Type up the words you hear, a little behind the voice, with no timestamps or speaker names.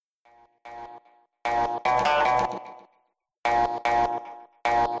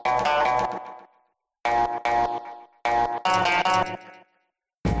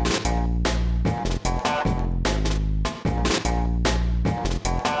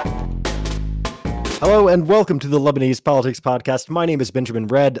Hello and welcome to the Lebanese Politics Podcast. My name is Benjamin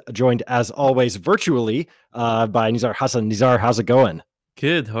Red, joined as always virtually by Nizar Hassan. Nizar, how's it going?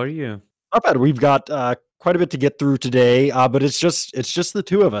 Good. How are you? Not bad. We've got quite a bit to get through today, but it's just the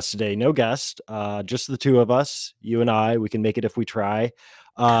two of us today. No guest, just the two of us. You and I. We can make it if we try.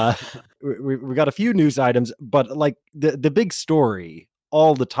 Uh, we got a few news items, but like the big story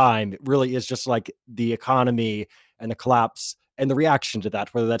all the time really is just like the economy and the collapse and the reaction to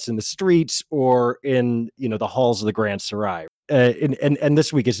that, whether that's in the streets or in the halls of the Grand Sarai. And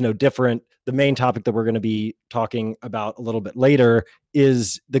this week is no different. The main topic that we're going to be talking about a little bit later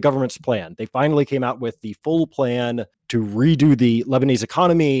is the government's plan. They finally came out with the full plan to redo the Lebanese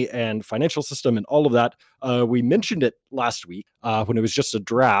economy and financial system and all of that. We mentioned it last week when it was just a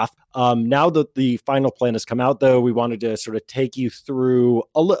draft. Now that the final plan has come out, though, we wanted to sort of take you through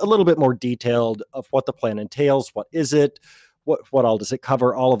a little bit more detailed of what the plan entails. What is it? What all does it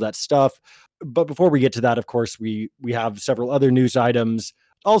cover? All of that stuff. But before we get to that, of course, we have several other news items,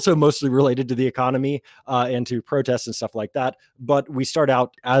 also mostly related to the economy and to protests and stuff like that. But we start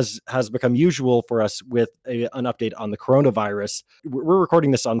out, as has become usual for us, with an update on the coronavirus. We're recording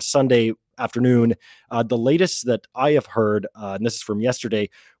this on Sunday afternoon. The latest that I have heard, and this is from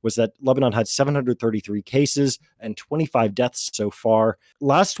yesterday, was that Lebanon had 733 cases and 25 deaths so far.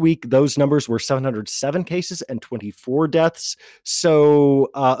 Last week, those numbers were 707 cases and 24 deaths. So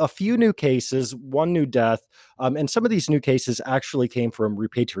a few new cases, one new death. And some of these new cases actually came from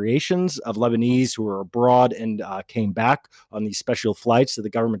repatriations of Lebanese who were abroad and came back on these special flights that the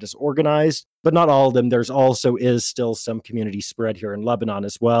government has organized. But not all of them. There's also is still some community spread here in Lebanon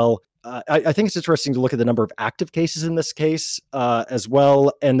as well. I think it's interesting to look at the number of active cases in this case as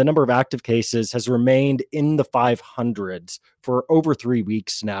well. And the number of active cases has remained in the 500s for over 3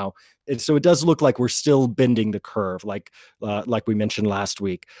 weeks now. And so it does look like we're still bending the curve, like we mentioned last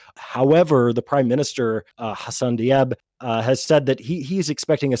week. However, the Prime Minister, Hassan Diab, has said that he's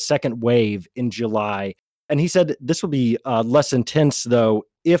expecting a second wave in July. And he said this will be less intense, though,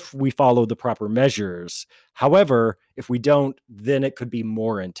 if we follow the proper measures. However, if we don't, then it could be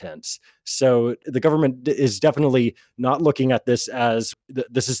more intense. So the government is definitely not looking at this as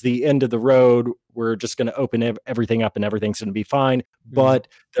this is the end of the road. We're just going to open everything up and everything's going to be fine. Mhm. But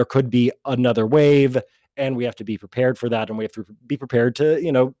there could be another wave. And we have to be prepared for that. And we have to be prepared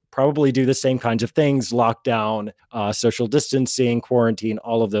to, probably do the same kinds of things, lockdown, social distancing, quarantine,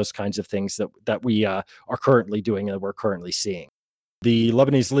 all of those kinds of things that we are currently doing and we're currently seeing. The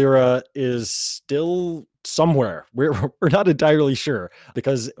Lebanese lira is still somewhere. We're not entirely sure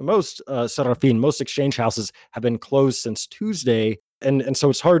because most sarrafin, most exchange houses have been closed since Tuesday. And so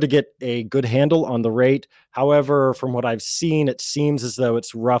it's hard to get a good handle on the rate. However, from what I've seen, it seems as though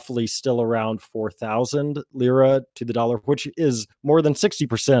it's roughly still around 4,000 lira to the dollar, which is more than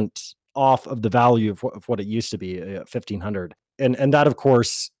 60% off of the value of what it used to be, 1,500. And that, of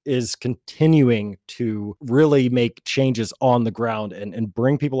course, is continuing to really make changes on the ground and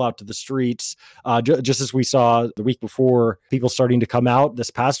bring people out to the streets. Just as we saw the week before, people starting to come out. This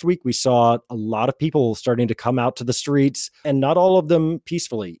past week, we saw a lot of people starting to come out to the streets, and not all of them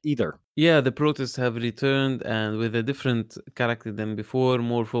peacefully either. Yeah, the protests have returned and with a different character than before,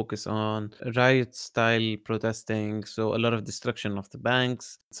 more focus on riot style protesting. So a lot of destruction of the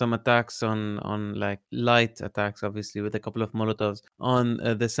banks, some attacks on like light attacks, obviously, with a couple of Molotovs on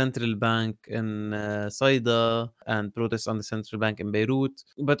the central bank in Saida and protests on the central bank in Beirut.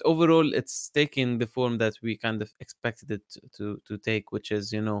 But overall, it's taking the form that we kind of expected it to take, which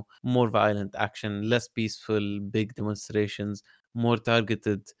is, more violent action, less peaceful, big demonstrations, more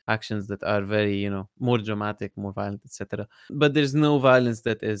targeted actions that are very, more dramatic, more violent, etc. But there's no violence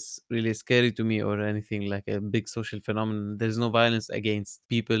that is really scary to me or anything like a big social phenomenon. There's no violence against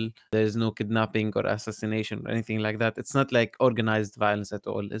people. There's no kidnapping or assassination or anything like that. It's not like organized violence at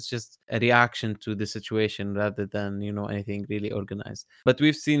all. It's just a reaction to the situation rather than, anything really organized. But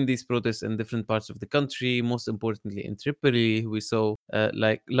we've seen these protests in different parts of the country, most importantly in Tripoli. We saw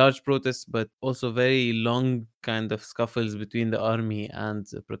like large protests, but also very long kind of scuffles between the army and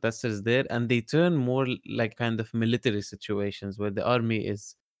the protesters there, and they turn more like kind of military situations where the army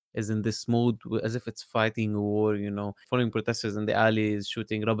is in this mode as if it's fighting a war, following protesters in the alleys,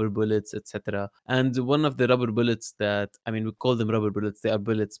 shooting rubber bullets, etc. And one of the rubber bullets that, I mean, we call them rubber bullets, they are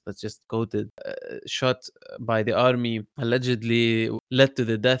bullets but just coated, shot by the army, allegedly led to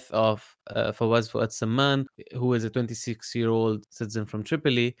the death of Fawaz Fuad Samman, who is a 26-year-old citizen from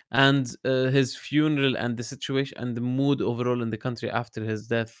Tripoli, and his funeral and the situation and the mood overall in the country after his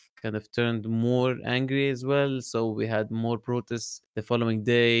death kind of turned more angry as well. So we had more protests the following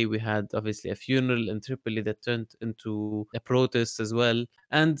day. We had obviously a funeral in Tripoli that turned into a protest as well.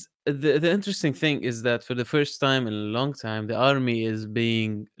 And the interesting thing is that for the first time in a long time, the army is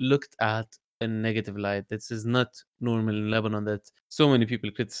being looked at in negative light. This is not normal in Lebanon that so many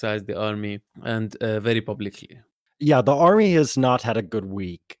people criticize the army and very publicly. Yeah, the army has not had a good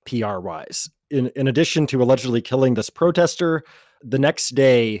week PR wise. In addition to allegedly killing this protester, the next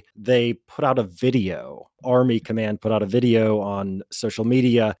day they put out a video. Army command put out a video on social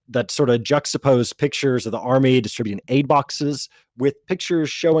media that sort of juxtaposed pictures of the army distributing aid boxes with pictures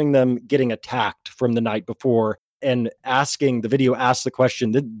showing them getting attacked from the night before, and the video asked the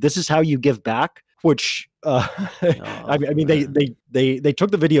question, this is how you give back? Which I Oh mean, man. they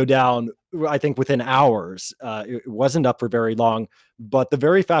took the video down, I think, within hours. It wasn't up for very long, but the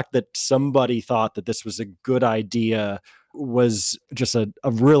very fact that somebody thought that this was a good idea was just a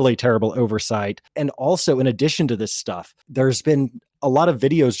really terrible oversight. And also, in addition to this stuff, there's been a lot of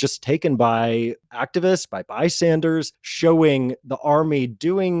videos just taken by activists, by bystanders, showing the army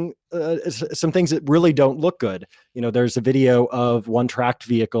doing some things that really don't look good. You know, there's a video of one tracked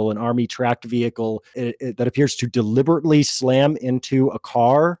vehicle, an army tracked vehicle, that appears to deliberately slam into a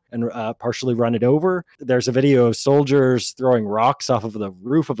car and partially run it over. There's a video of soldiers throwing rocks off of the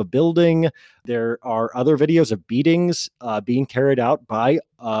roof of a building. There are other videos of beatings being carried out by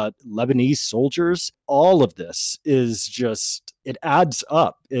Lebanese soldiers. All of this is just, it adds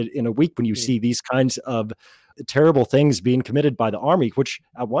up in a week when you see these kinds of terrible things being committed by the army, which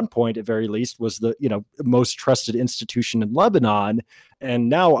at one point, at very least, was the most trusted institution in Lebanon. And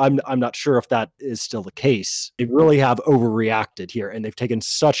now I'm not sure if that is still the case. They really have overreacted here, and they've taken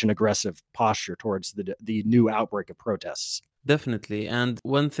such an aggressive posture towards the new outbreak of protests. Definitely. And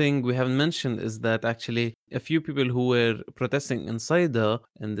one thing we haven't mentioned is that actually a few people who were protesting in Saida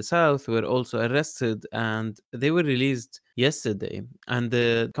in the south were also arrested and they were released yesterday. And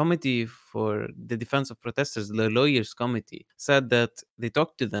the committee for the defense of protesters, the lawyers committee, said that they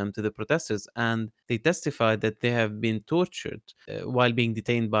talked to them, to the protesters, and they testified that they have been tortured while being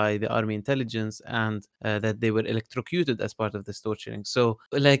detained by the army intelligence, and that they were electrocuted as part of this torturing. So,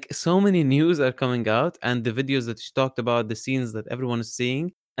 like, so many news are coming out, and the videos that you talked about, the scenes that everyone is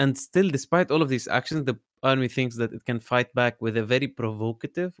seeing, and still, despite all of these actions, the army thinks that it can fight back with a very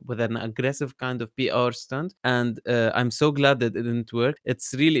provocative, with an aggressive kind of PR stunt. And I'm so glad that it didn't work.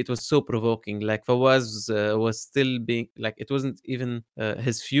 It was so provoking. Like Fawaz was still being, like, it wasn't even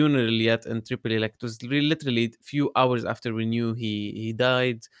his funeral yet in Tripoli. Like, it was literally a few hours after we knew he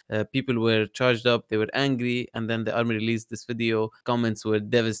died. People were charged up, they were angry, and then the army released this video. Comments were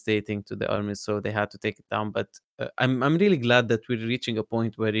devastating to the army, so they had to take it down. But I'm really glad that we're reaching a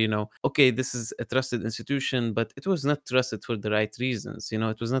point where, okay, this is a trusted institution, but it was not trusted for the right reasons.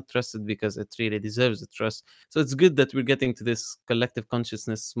 It was not trusted because it really deserves the trust. So it's good that we're getting to this collective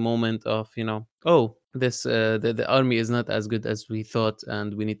consciousness moment of, oh, this the army is not as good as we thought,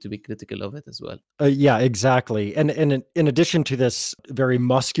 and we need to be critical of it as well. Yeah, exactly. And in addition to this very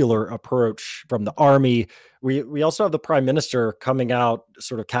muscular approach from the army, we also have the prime minister coming out,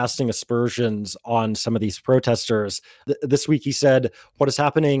 sort of casting aspersions on some of these protesters. This week, he said, "What is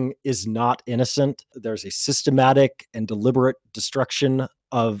happening is not innocent. There's a systematic and deliberate destruction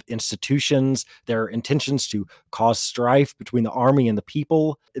of institutions. There are intentions to cause strife between the army and the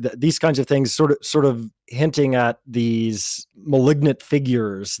people." These kinds of things, sort of hinting at these malignant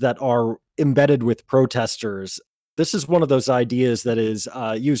figures that are embedded with protesters. This is one of those ideas that is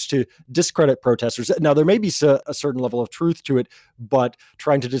used to discredit protesters. Now, there may be a certain level of truth to it, but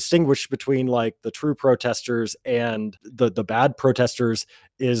trying to distinguish between, like, the true protesters and the bad protesters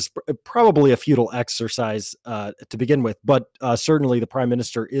is probably a futile exercise to begin with. But certainly the prime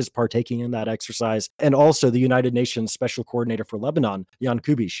minister is partaking in that exercise. And also the United Nations Special Coordinator for Lebanon, Jan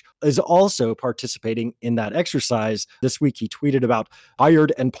Kubish, is also participating in that exercise. This week, he tweeted about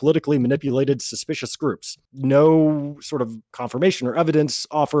hired and politically manipulated suspicious groups. No sort of confirmation or evidence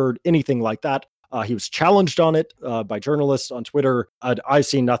offered, anything like that. He was challenged on it by journalists on Twitter. I've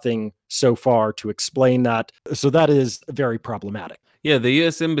seen nothing so far to explain that. So that is very problematic. Yeah, the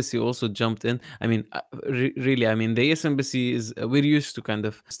U.S. Embassy also jumped in. I mean, really, I mean, the U.S. Embassy is, we're used to kind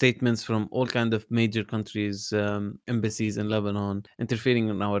of statements from all kind of major countries, embassies in Lebanon interfering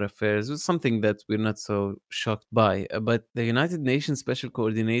in our affairs. It's something that we're not so shocked by. But the United Nations Special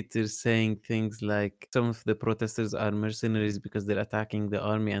Coordinator saying things like some of the protesters are mercenaries because they're attacking the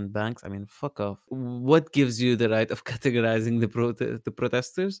army and banks. I mean, fuck off. What gives you the right of categorizing the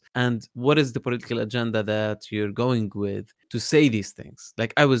protesters? And and what is the political agenda that you're going with to say these things.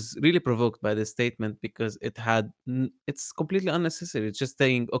 Like, I was really provoked by this statement because it's completely unnecessary. It's just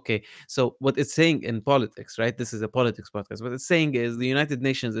saying, okay, so what it's saying in politics, right? This is a politics podcast. What it's saying is the United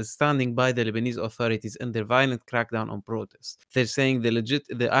Nations is standing by the Lebanese authorities in their violent crackdown on protests. They're saying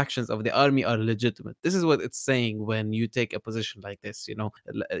the actions of the army are legitimate. This is what it's saying when you take a position like this. You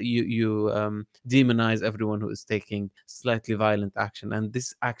demonize everyone who is taking slightly violent action, and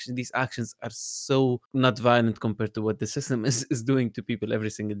these actions are so not violent compared to what the system is doing to people every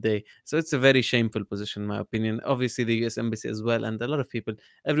single day. So it's a very shameful position, in my opinion. Obviously, the U.S. Embassy as well, and a lot of people,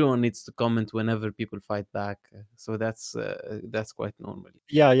 everyone needs to comment whenever people fight back. So that's quite normal.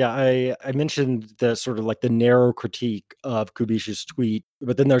 Yeah. I mentioned the sort of like the narrow critique of Kubish's tweet,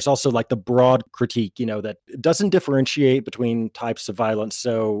 but then there's also like the broad critique, that doesn't differentiate between types of violence.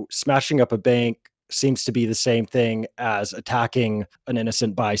 So smashing up a bank seems to be the same thing as attacking an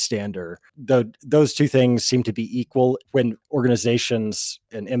innocent bystander. Those two things seem to be equal. When organizations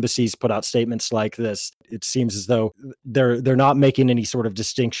and embassies put out statements like this, it seems as though they're not making any sort of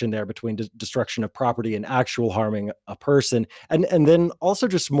distinction there between destruction of property and actual harming a person. And then also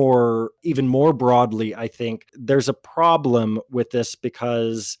just even more broadly, I think there's a problem with this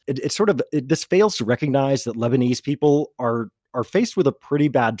because this fails to recognize that Lebanese people are faced with a pretty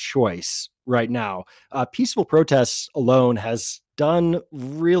bad choice right now. Peaceful protests alone has done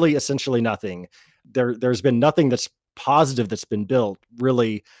really essentially nothing. There's been nothing that's positive that's been built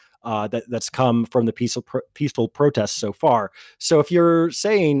really that's come from the peaceful protests so far. So if you're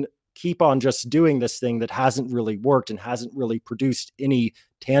saying keep on just doing this thing that hasn't really worked and hasn't really produced any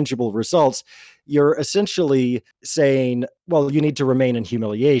tangible results, you're essentially saying, well, you need to remain in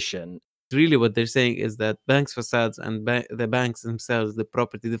humiliation. Really what they're saying is that banks' facades and the banks themselves, the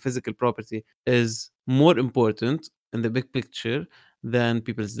property, the physical property, is more important in the big picture than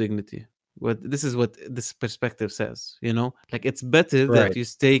people's dignity. This is what this perspective says, like it's better that Right. you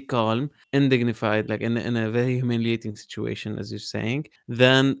stay calm and dignified, like in a very humiliating situation, as you're saying,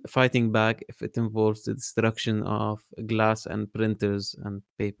 than fighting back if it involves the destruction of glass and printers and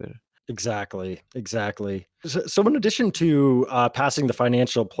paper. Exactly. So in addition to passing the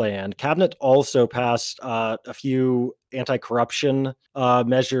financial plan, Cabinet also passed a few anti-corruption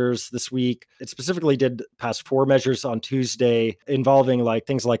measures this week. It specifically did pass 4 measures on Tuesday involving like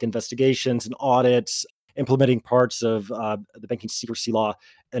things like investigations and audits, implementing parts of the banking secrecy law,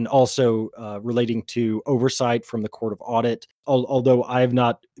 and also relating to oversight from the Court of Audit. Although I have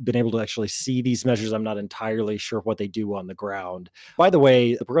not been able to actually see these measures, I'm not entirely sure what they do on the ground. By the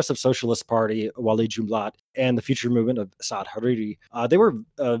way, the Progressive Socialist Party, Wali Jumlat, and the Future Movement of Saad Hariri, they were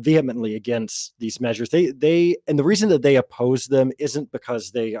vehemently against these measures. And the reason that they oppose them isn't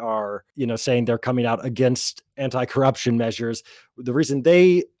because they are, saying they're coming out against anti-corruption measures. The reason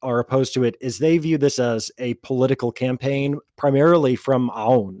they are opposed to it is they view this as a political campaign, primarily from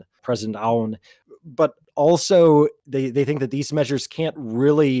President Aoun, but also they think that these measures can't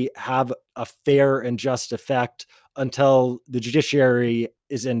really have a fair and just effect until the judiciary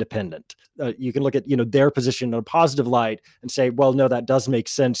is independent. You can look at their position in a positive light and say, well, no, that does make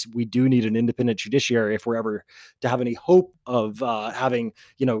sense. We do need an independent judiciary if we're ever to have any hope of having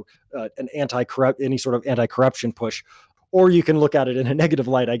any sort of anti-corruption push. Or you can look at it in a negative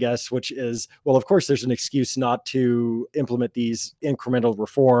light, I guess, which is, well, of course, there's an excuse not to implement these incremental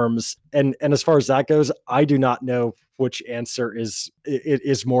reforms. And as far as that goes, I do not know which answer is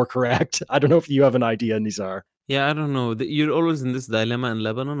more correct. I don't know if you have an idea, Nizar. Yeah, I don't know. You're always in this dilemma in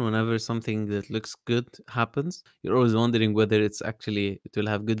Lebanon. Whenever something that looks good happens, you're always wondering whether it will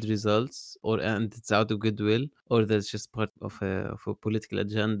have good results, and it's out of goodwill, or that's just part of a political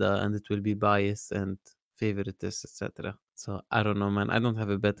agenda and it will be biased and favoritist, etc. So I don't know, man. I don't have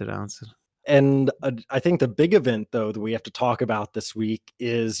a better answer. And I think the big event, though, that we have to talk about this week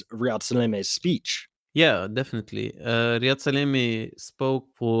is Riyad Salameh's speech. Yeah, definitely. Riyad Salemi spoke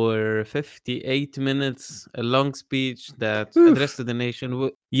for 58 minutes, a long speech that addressed to the nation.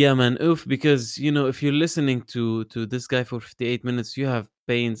 Yeah, man, oof, because, if you're listening to this guy for 58 minutes, you have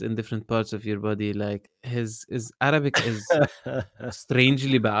pains in different parts of your body. Like his Arabic is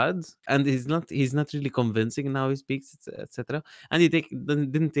strangely bad, and he's not really convincing in how he speaks, etc. And he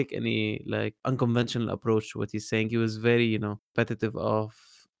didn't take any like unconventional approach to what he's saying. He was very repetitive of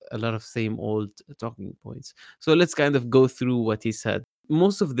a lot of same old talking points. So let's kind of go through what he said.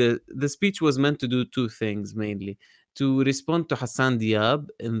 Most of the speech was meant to do two things mainly: to respond to Hassan Diab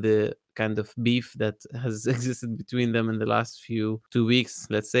in the kind of beef that has existed between them in the last 2 weeks,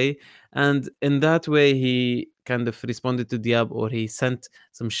 let's say. And in that way, he kind of responded to Diab, or he sent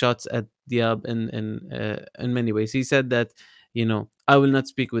some shots at Diab in many ways. He said that I will not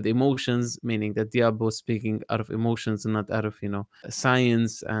speak with emotions, meaning that Diab was speaking out of emotions and not out of,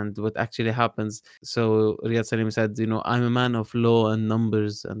 science and what actually happens. So Riyad Salim said, I'm a man of law and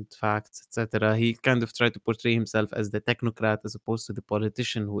numbers and facts, etc. He kind of tried to portray himself as the technocrat as opposed to the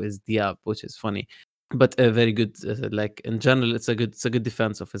politician who is Diab, which is funny. But a very good, like in general, it's a good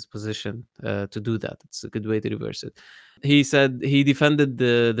defense of his position to do that. It's a good way to reverse it. He said he defended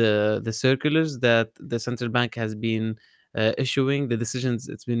the circulars that the central bank has been issuing, the decisions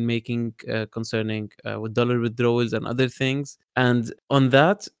it's been making concerning with dollar withdrawals and other things. And on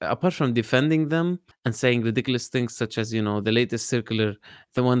that, apart from defending them and saying ridiculous things such as, the latest circular,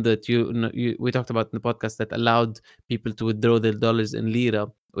 the one that we talked about in the podcast that allowed people to withdraw their dollars in lira,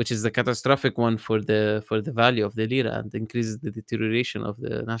 which is the catastrophic one for the value of the lira and increases the deterioration of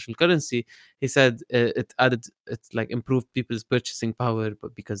the national currency. He said it like improved people's purchasing power,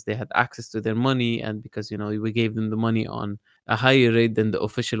 but because they had access to their money and because we gave them the money on a higher rate than the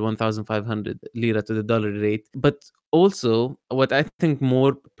official 1,500 lira to the dollar rate. But also, what I think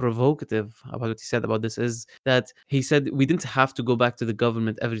more provocative about what he said about this is that he said we didn't have to go back to the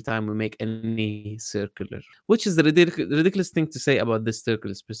government every time we make any circular, which is the ridiculous thing to say about this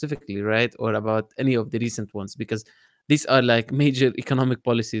circular specifically, right? Or about any of the recent ones, because these are like major economic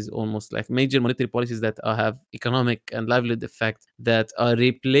policies, almost like major monetary policies that have economic and livelihood effect, that are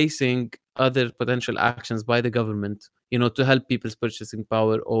replacing other potential actions by the government, to help people's purchasing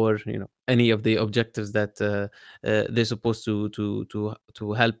power, or any of the objectives that they're supposed to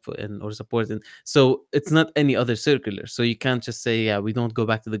help in or support in. So it's not any other circular. So you can't just say, yeah, we don't go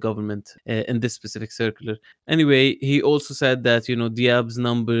back to the government in this specific circular. Anyway, he also said that Diab's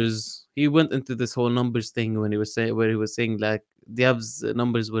numbers. He went into this whole numbers thing when he was saying like Diab's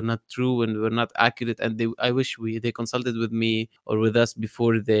numbers were not true and were not accurate, and I wish they consulted with me or with us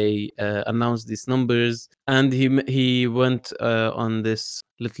before they announced these numbers. And he went on this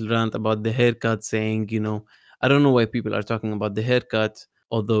little rant about the haircut, saying, I don't know why people are talking about the haircut,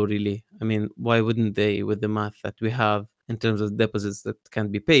 although really, I mean, why wouldn't they with the math that we have in terms of deposits that can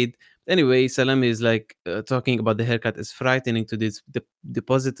be paid? Anyway, Salami is like talking about the haircut is frightening to these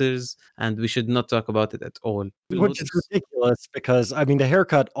depositors, and we should not talk about it at all. You'll Which is notice. ridiculous because I mean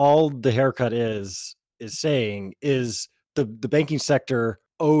all the haircut is saying is the banking sector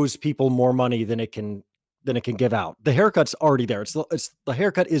owes people more money than it can give out. The haircut's already there. It's the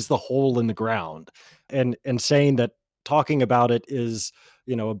haircut is the hole in the ground. And saying that talking about it is,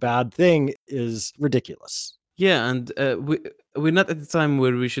 a bad thing is ridiculous. Yeah, and we're not at the time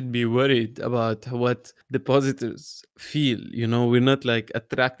where we should be worried about what depositors feel. We're not like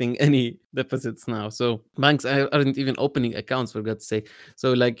attracting any deposits now. So banks aren't even opening accounts, for God's sake.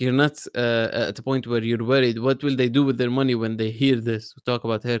 So like you're not at a point where you're worried. What will they do with their money when they hear this talk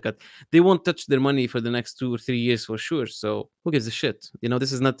about haircut? They won't touch their money for the next 2 or 3 years for sure. So who gives a shit?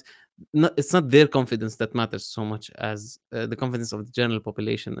 This is not it's not their confidence that matters so much as the confidence of the general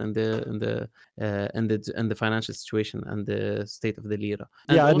population and the financial situation and the state of the lira.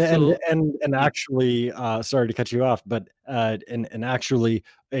 And Yeah, also, and yeah, actually, sorry to cut you off, but and actually,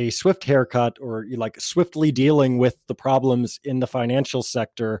 a swift haircut or like swiftly dealing with the problems in the financial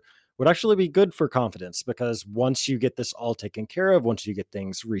sector would actually be good for confidence because once you get this all taken care of, once you get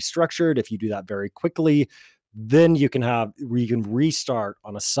things restructured, if you do that very quickly, then you can restart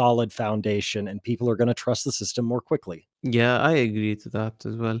on a solid foundation, and people are going to trust the system more quickly. yeah, I agree to that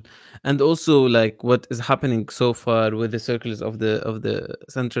as well. And also, like what is happening so far with the circulars of the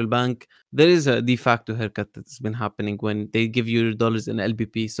central bank, there is a de facto haircut that's been happening when they give you your dollars in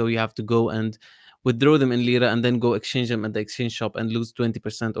LBP, so you have to go and withdraw them in lira and then go exchange them at the exchange shop and lose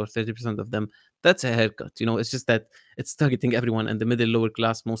 20% or 30% of them. That's a haircut. It's just that it's targeting everyone and the middle lower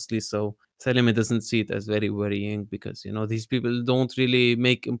class mostly. So Salime doesn't see it as very worrying because these people don't really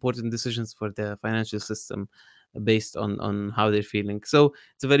make important decisions for the financial system based on how they're feeling. So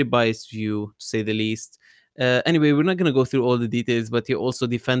it's a very biased view, to say the least. Anyway, we're not going to go through all the details, but he also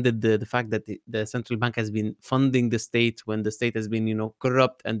defended the fact that the central bank has been funding the state when the state has been,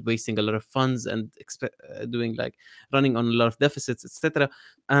 corrupt and wasting a lot of funds and doing like running on a lot of deficits, etc.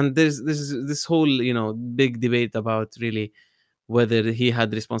 And there's this whole, big debate about really whether he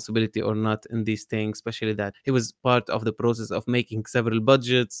had responsibility or not in these things, especially that he was part of the process of making several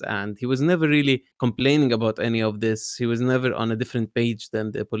budgets and he was never really complaining about any of this. He was never on a different page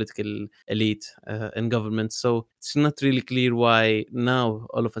than the political elite in government. So it's not really clear why now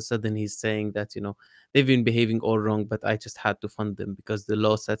all of a sudden he's saying that, they've been behaving all wrong, but I just had to fund them because the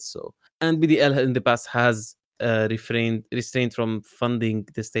law said so. And BDL in the past has restrained from funding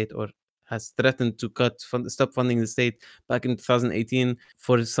the state or has threatened to stop funding the state back in 2018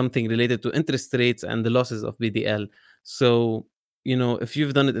 for something related to interest rates and the losses of BDL. So, if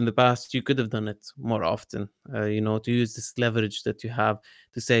you've done it in the past, you could have done it more often, to use this leverage that you have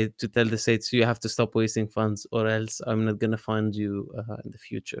to tell the states, you have to stop wasting funds or else I'm not going to fund you in the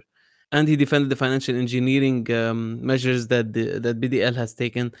future. And he defended the financial engineering measures that BDL has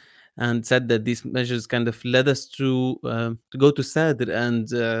taken, and said that these measures kind of led us to go to Sadr and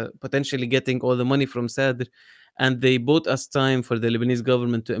potentially getting all the money from Sadr. And they bought us time for the Lebanese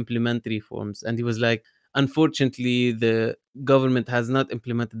government to implement reforms. And he was like, unfortunately, the government has not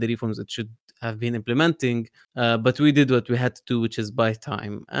implemented the reforms it should have been implementing, but we did what we had to do, which is buy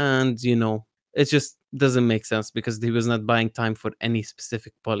time. And, it just doesn't make sense because he was not buying time for any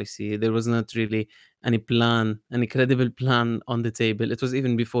specific policy. There was not really any plan, any credible plan on the table. It was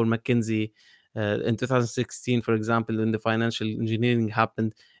even before McKinsey. In 2016, for example, when the financial engineering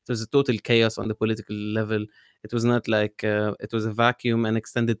happened, it was a total chaos on the political level. It was not like it was a vacuum and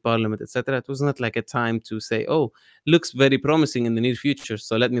extended parliament, etc. It was not like a time to say, "Oh, looks very promising in the near future,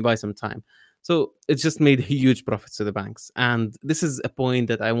 so let me buy some time." So it just made huge profits to the banks, and this is a point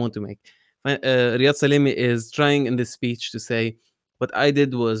that I want to make. Riyad Salemi is trying in this speech to say, what I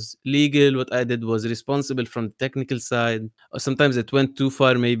did was legal, what I did was responsible from the technical side. Or sometimes it went too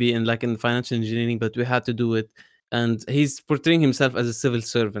far, maybe in financial engineering, but we had to do it. And he's portraying himself as a civil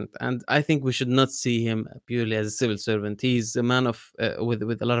servant, and I think we should not see him purely as a civil servant. He's a man of with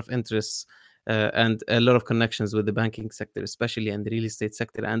a lot of interests and a lot of connections with the banking sector, especially, and the real estate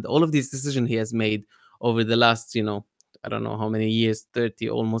sector, and all of these decisions he has made over the last, I don't know how many years, 30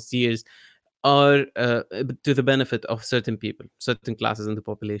 almost years, are to the benefit of certain people, certain classes in the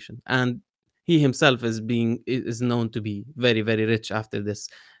population. And he himself is known to be very, very rich after this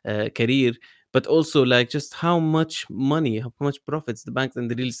career. But also, like, just how much money, how much profits the banks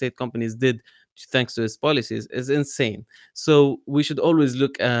and the real estate companies did thanks to his policies is insane. So we should always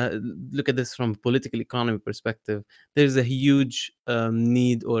look at this from a political economy perspective. There's a huge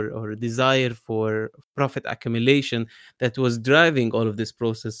need or desire for profit accumulation that was driving all of this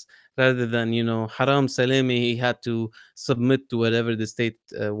process, rather than, Haram Salemi, he had to submit to whatever the state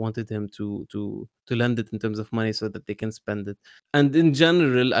wanted him to lend it in terms of money so that they can spend it. And in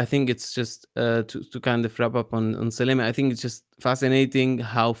general, I think it's just to kind of wrap up on Salemi, I think it's just fascinating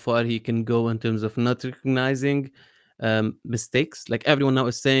how far he can go in terms of not recognizing mistakes. Like, everyone now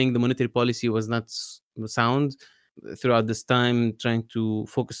is saying the monetary policy was not sound throughout this time, trying to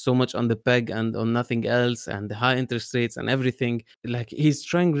focus so much on the peg and on nothing else, and the high interest rates and everything. Like, he's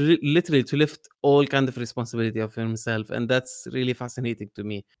trying literally to lift all kind of responsibility of himself, and that's really fascinating to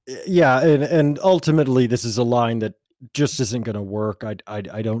me. Yeah, and ultimately, this is a line that just isn't going to work. I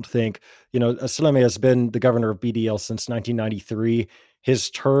don't think. Salemi has been the governor of BDL since 1993.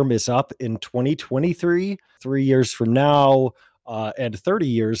 His term is up in 2023, 3 years from now, and 30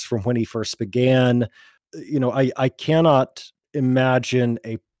 years from when he first began. I cannot imagine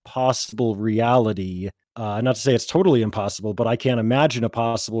a possible reality. Not to say it's totally impossible, but I can't imagine a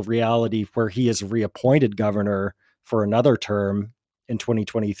possible reality where he is reappointed governor for another term in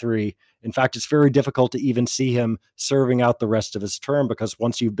 2023. In fact, it's very difficult to even see him serving out the rest of his term, because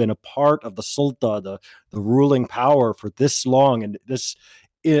once you've been a part of the sulta, the ruling power, for this long, and this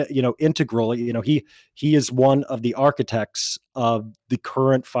integral, he is one of the architects of the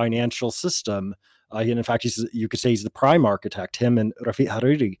current financial system. And in fact, you could say he's the prime architect. Him and Rafiq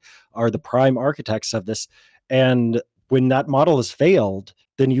Hariri are the prime architects of this. And when that model has failed,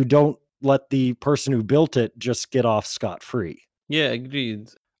 then you don't let the person who built it just get off scot-free. Yeah, agreed.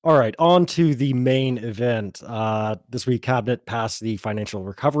 All right, on to the main event. This week, Cabinet passed the Financial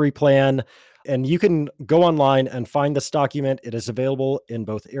Recovery Plan, and you can go online and find this document. It is available in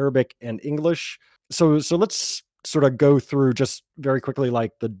both Arabic and English. So let's sort of go through just very quickly,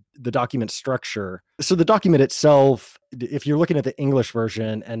 like the document structure. So the document itself, if you're looking at the English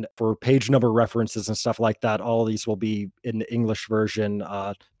version, and for page number references and stuff like that, all these will be in the English version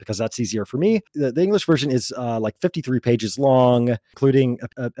because that's easier for me. The English version is like 53 pages long, including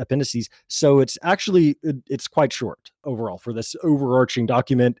appendices. So it's quite short overall for this overarching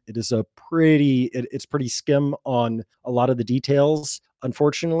document. It is it's pretty skim on a lot of the details,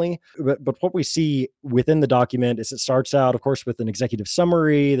 unfortunately. But what we see within the document is it starts out, of course, with an executive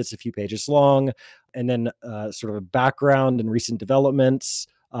summary that's a few pages long, and then sort of a background and recent developments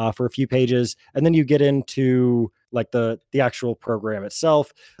for a few pages. And then you get into like the actual program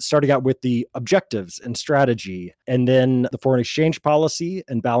itself, starting out with the objectives and strategy, and then the foreign exchange policy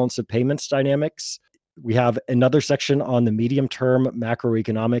and balance of payments dynamics. We have another section on the medium-term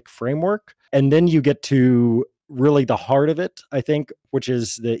macroeconomic framework. And then you get to really the heart of it, I think, which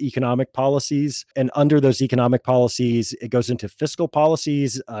is the economic policies. And under those economic policies, it goes into fiscal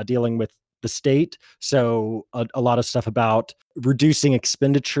policies, dealing with the state. So a lot of stuff about reducing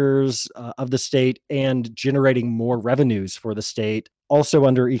expenditures of the state and generating more revenues for the state. Also,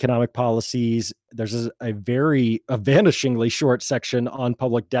 under economic policies, there's a vanishingly short section on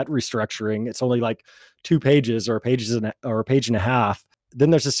public debt restructuring. It's only like 2 pages or a page and a half. Then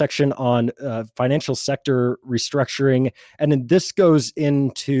there's a section on financial sector restructuring, and then this goes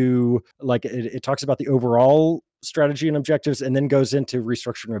into like it talks about the overall strategy and objectives, and then goes into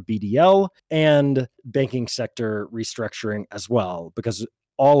restructuring of BDL and banking sector restructuring as well, because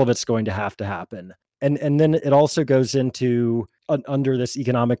all of it's going to have to happen. And then it also goes into under this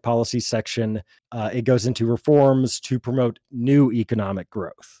economic policy section, it goes into reforms to promote new economic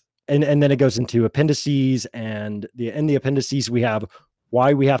growth. And then it goes into appendices, and in the appendices we have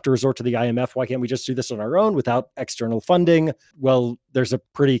why we have to resort to the IMF. Why can't we just do this on our own without external funding? Well, there's a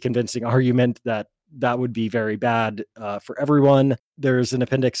pretty convincing argument that that would be very bad for everyone. There's an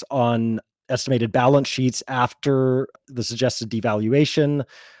appendix on estimated balance sheets after the suggested devaluation.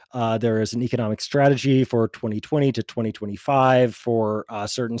 There is an economic strategy for 2020 to 2025 for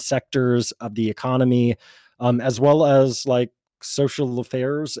certain sectors of the economy, as well as like social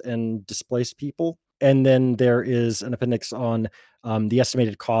affairs and displaced people. And then there is an appendix on the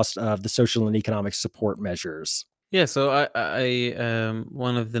estimated cost of the social and economic support measures. Yeah, so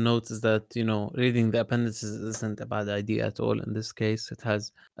one of the notes is that reading the appendices isn't a bad idea at all. In this case, it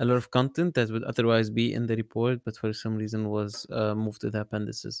has a lot of content that would otherwise be in the report, but for some reason was moved to the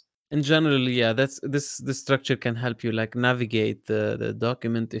appendices. In general, yeah, that's this structure can help you like navigate the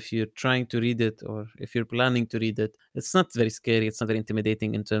document if you're trying to read it or if you're planning to read it. It's not very scary. It's not very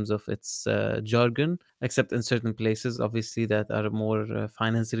intimidating in terms of its jargon, except in certain places, obviously, that are more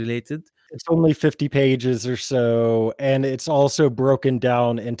finance related. It's only 50 pages or so, and it's also broken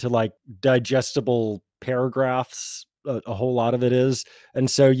down into like digestible paragraphs. A whole lot of it is.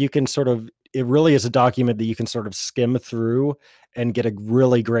 And so you can it really is a document that you can sort of skim through and get a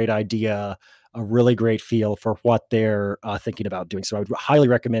really great idea, a really great feel for what they're thinking about doing. So I would highly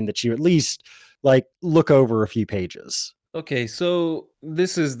recommend that you at least like look over a few pages. Okay, so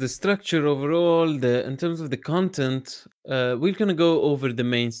this is the structure overall. In terms of the content, we're gonna go over the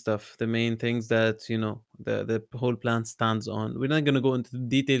main stuff, the main things that the whole plan stands on. We're not gonna go into the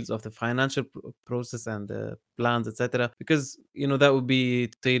details of the financial process and the plans, etc., because that would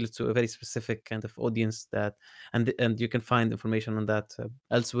be tailored to a very specific kind of audience and you can find information on that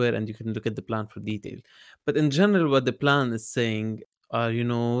elsewhere, and you can look at the plan for detail. But in general, what the plan is saying are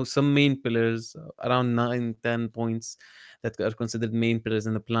some main pillars, around 9-10 points that are considered main pillars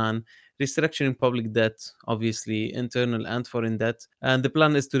in the plan. Restructuring public debt, obviously internal and foreign debt, and the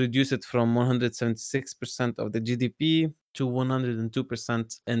plan is to reduce it from 176% of the GDP to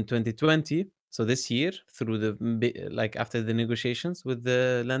 102% in 2020. So this year, through like after the negotiations with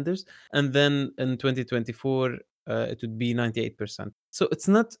the lenders, and then in 2024 it would be 98%. So it's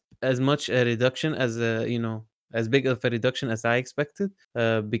not as much a reduction as as big of a reduction as I expected,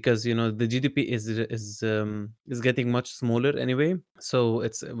 because the GDP is getting much smaller anyway. So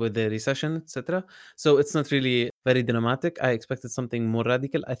it's with the recession, etc. So it's not really very dramatic. I expected something more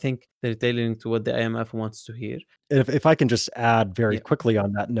radical. I think they're tailoring to what the IMF wants to hear. If I can just add very Yeah. quickly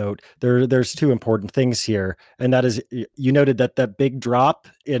on that note, there's two important things here, and that is you noted that that big drop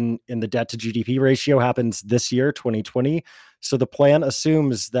in the debt to GDP ratio happens this year, 2020. So the plan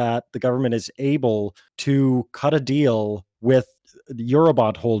assumes that the government is able to cut a deal with the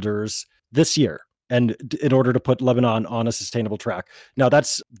Eurobond holders this year, and in order to put Lebanon on a sustainable track. Now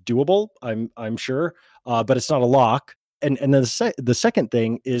that's doable, I'm sure, but it's not a lock. And then the second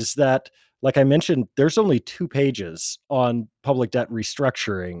thing is that, like I mentioned, there's only 2 pages on public debt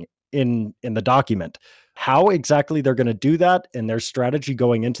restructuring in the document. How exactly they're going to do that and their strategy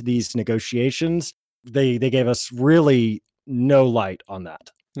going into these negotiations, they gave us really no light on that.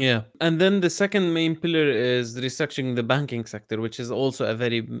 Yeah. And then the second main pillar is restructuring the banking sector, which is also a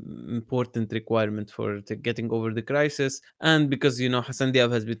very important requirement for getting over the crisis. And because, Hassan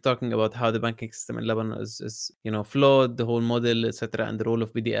Diab has been talking about how the banking system in Lebanon is flawed, the whole model, etc., and the role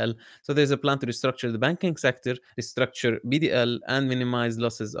of BDL. So there's a plan to restructure the banking sector, restructure BDL, and minimize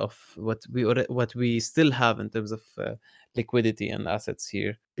losses of what we still have in terms of liquidity and assets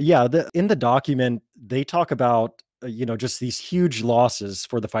here. Yeah, in the document, they talk about just these huge losses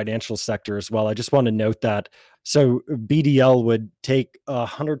for the financial sector as well. I just want to note that. So BDL would take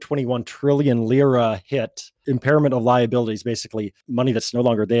 121 trillion lira hit, impairment of liabilities, basically money that's no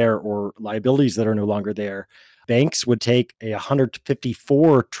longer there or liabilities that are no longer there. Banks would take a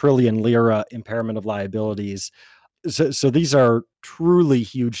 154 trillion lira impairment of liabilities. So these are truly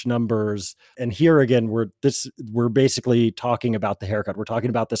huge numbers. And here again, we're basically talking about the haircut. We're talking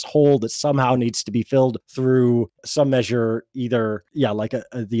about this hole that somehow needs to be filled through some measure, either, yeah, like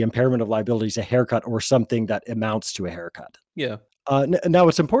the impairment of liabilities, a haircut, or something that amounts to a haircut. Yeah. Now,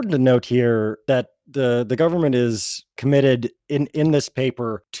 it's important to note here that the government is committed in this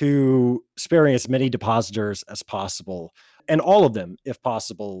paper to sparing as many depositors as possible, and all of them, if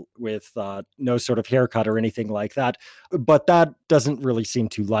possible, with no sort of haircut or anything like that. But that doesn't really seem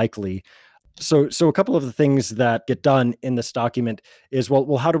too likely. So a couple of the things that get done in this document is,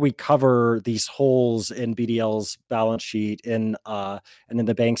 how do we cover these holes in BDL's balance sheet and in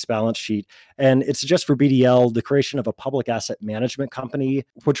the bank's balance sheet? And it suggests for BDL the creation of a public asset management company,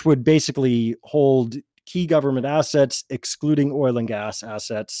 which would basically hold key government assets, excluding oil and gas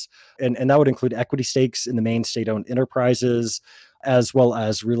assets, and that would include equity stakes in the main state-owned enterprises, as well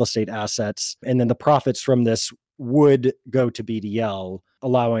as real estate assets. And then the profits from this would go to BDL,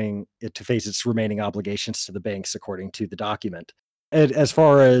 allowing it to face its remaining obligations to the banks, according to the document. And as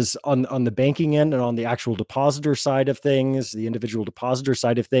far as on the banking end and on the actual depositor side of things, the individual depositor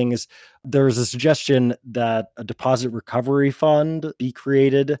side of things, there's a suggestion that a deposit recovery fund be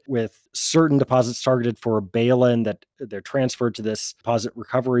created with certain deposits targeted for a bail-in, that they're transferred to this deposit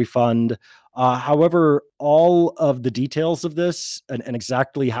recovery fund. However, all of the details of this and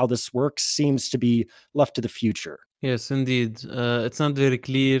exactly how this works seems to be left to the future. Yes, indeed. It's not very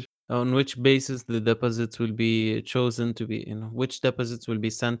clear on which basis the deposits will be chosen to be, which deposits will be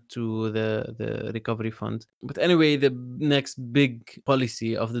sent to the recovery fund. But anyway, the next big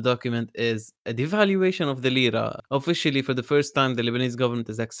policy of the document is a devaluation of the lira. Officially, for the first time, the Lebanese government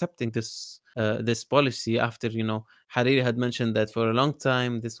is accepting this policy after Hariri had mentioned that for a long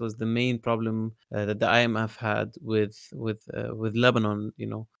time this was the main problem that the IMF had with Lebanon.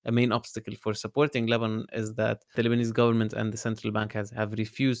 A main obstacle for supporting Lebanon is that the Lebanese government and the central bank have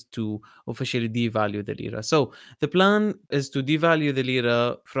refused to officially devalue the lira. So the plan is to devalue the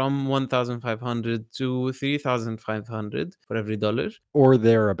lira from 1,500 to 3,500 for every dollar, Or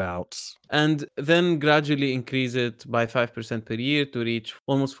thereabouts. and then gradually increase it by 5% per year to reach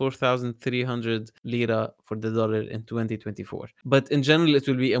almost 4,300 lira for the dollar in 2024. But in general, it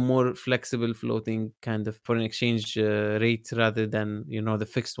will be a more flexible floating kind of foreign exchange rate rather than, the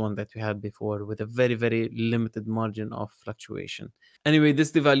fixed one that we had before, with a very, very limited margin of fluctuation. Anyway,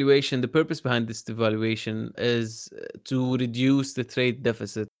 this devaluation, the purpose behind this devaluation is to reduce the trade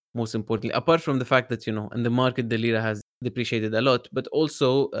deficit, most importantly, apart from the fact that, in the market, the lira has depreciated a lot, but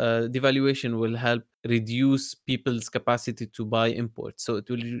also devaluation will help reduce people's capacity to buy imports. So it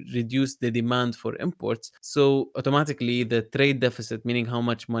will reduce the demand for imports. So automatically, the trade deficit, meaning how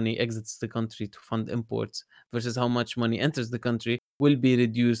much money exits the country to fund imports versus how much money enters the country, will be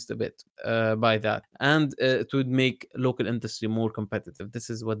reduced a bit by that. And it would make local industry more competitive. This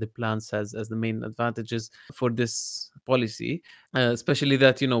is what the plan says as the main advantages for this policy. Especially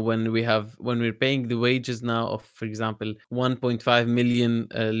that when we're paying the wages now of, for example, 1.5 million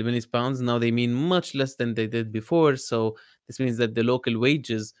Lebanese pounds, now they mean much less than they did before. So this means that the local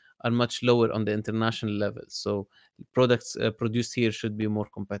wages are much lower on the international level. So products produced here should be more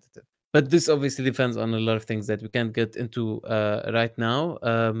competitive. But this obviously depends on a lot of things that we can't get into right now.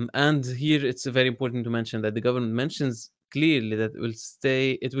 And here it's very important to mention that the government mentions clearly that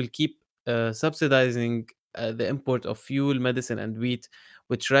it will keep subsidizing the import of fuel, medicine, and wheat,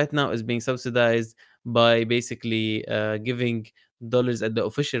 which right now is being subsidized by basically giving dollars at the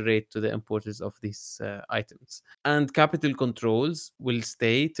official rate to the importers of these items. And capital controls will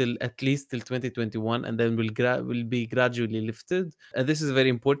stay till at least till 2021, and then will be gradually lifted. And this is very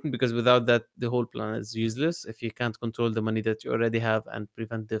important because without that, the whole plan is useless. If you can't control the money that you already have and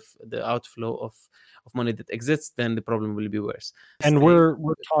prevent the outflow of money that exists, then the problem will be worse. And Stay. we're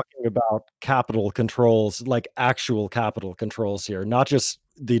talking about capital controls, like actual capital controls here, not just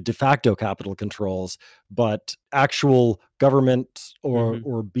the de facto capital controls, but actual government Mhm.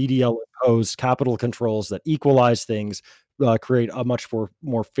 or BDL imposed capital controls that equalize things, create a much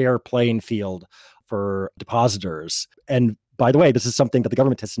more fair playing field for depositors. And by the way, this is something that the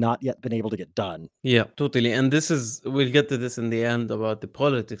government has not yet been able to get done. Yeah, totally. And we'll get to this in the end about the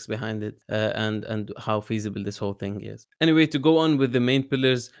politics behind it and how feasible this whole thing is. Anyway, to go on with the main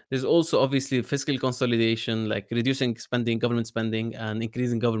pillars, there's also obviously fiscal consolidation, like reducing government spending, and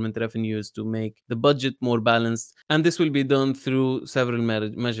increasing government revenues to make the budget more balanced. And this will be done through several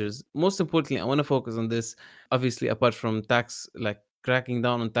measures. Most importantly, I want to focus on this, obviously, apart from tax, like cracking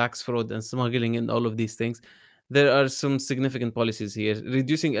down on tax fraud and smuggling and all of these things. there are some significant policies here.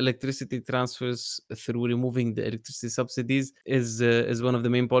 Reducing electricity transfers through removing the electricity subsidies is one of the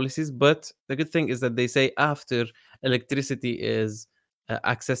main policies. But the good thing is that they say after electricity is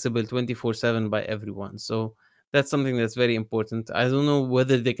accessible 24/7 by everyone. So that's something that's very important. I don't know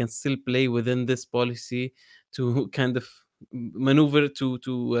whether they can still play within this policy to kind of maneuver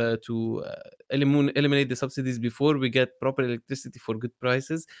to eliminate the subsidies before we get proper electricity for good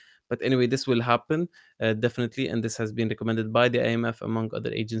prices. But anyway, this will happen definitely, and this has been recommended by the IMF among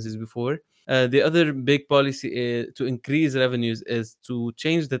other agencies before. The other big policy to increase revenues is to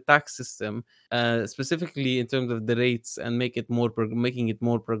change the tax system, specifically in terms of the rates, and making it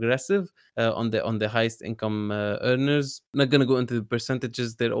more progressive on the highest income earners. I'm not gonna go into the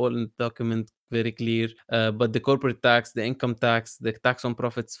percentages; they're all in the document, very clear. But the corporate tax, the income tax, the tax on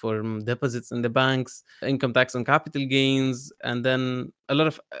profits from deposits in the banks, income tax on capital gains, and then all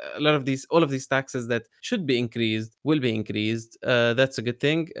of these taxes that should be increased will be increased. That's a good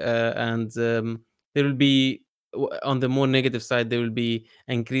thing, and there will be on the more negative side, there will be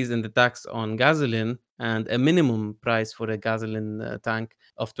increase in the tax on gasoline and a minimum price for a gasoline tank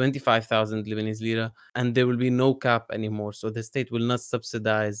of 25,000 Lebanese lira, and there will be no cap anymore. So the state will not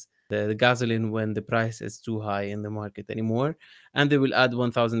subsidize the gasoline when the price is too high in the market anymore. And they will add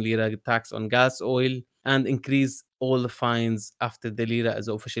 1,000 lira tax on gas oil and increase all the fines after the lira is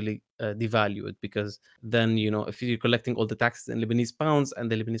officially devalued. Because then, if you're collecting all the taxes in Lebanese pounds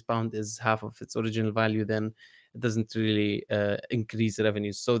and the Lebanese pound is half of its original value, then it doesn't really increase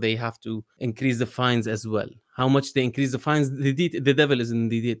revenues. So they have to increase the fines as well. How much they increase the fines, the devil is in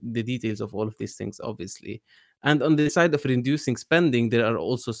the details of all of these things, obviously. And on the side of reducing spending, there are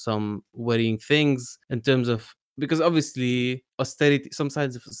also some worrying things in terms of, because obviously austerity, some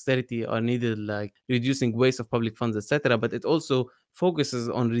sides of austerity are needed, like reducing waste of public funds, etc. But it also focuses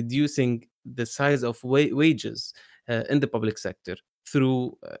on reducing the size of wages in the public sector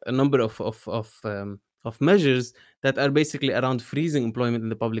through a number of measures that are basically around freezing employment in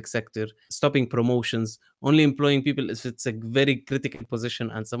the public sector, stopping promotions, only employing people if it's a very critical position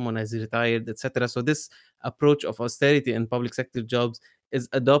and someone has retired, etc. So this approach of austerity in public sector jobs is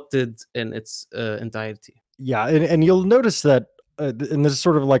adopted in its entirety. Yeah, and you'll notice that, and this is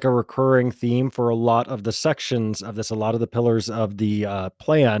sort of like a recurring theme for a lot of the sections of this, a lot of the pillars of the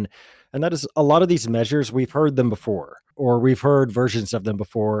plan, and that is a lot of these measures we've heard them before, or we've heard versions of them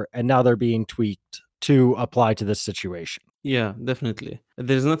before, and now they're being tweaked to apply to this situation. Yeah, definitely.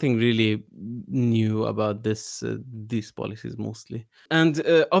 There's nothing really new about these policies mostly, and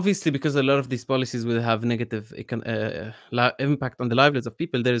obviously because a lot of these policies will have negative impact on the livelihoods of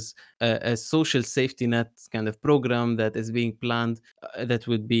people. There's a social safety net kind of program that is being planned that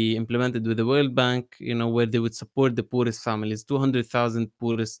would be implemented with the World Bank. Where they would support the poorest families, 200,000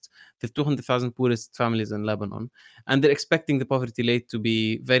 poorest families in Lebanon, and they're expecting the poverty rate to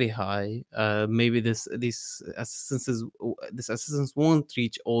be very high. Maybe this assistance won't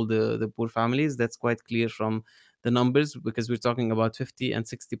reach all the poor families. That's quite clear from the numbers, because we're talking about 50 and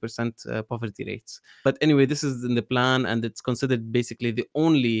 60% poverty rates. But anyway, this is in the plan, and it's considered basically the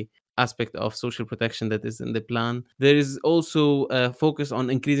only aspect of social protection that is in the plan. There is also a focus on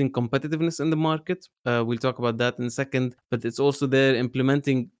increasing competitiveness in the market. We'll talk about that in a second, but it's also there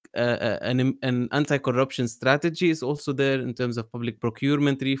implementing an anti-corruption strategy is also there in terms of public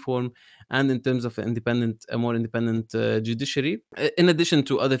procurement reform and in terms of a more independent judiciary. In addition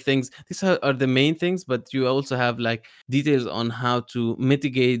to other things, these are the main things, but you also have like details on how to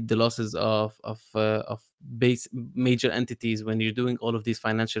mitigate the losses of base major entities when you're doing all of these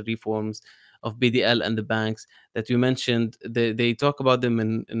financial reforms of BDL and the banks that you mentioned. They talk about them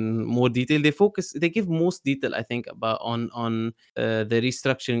in more detail. They give most detail, I think, about on the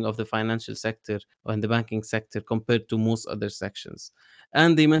restructuring of the financial sector and the banking sector compared to most other sections.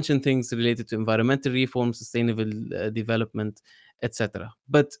 And they mention things related to environmental reform, sustainable development, etc.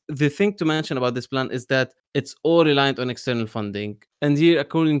 But the thing to mention about this plan is that it's all reliant on external funding. And here,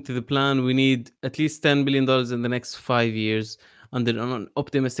 according to the plan, we need at least $10 billion in the next 5 years under an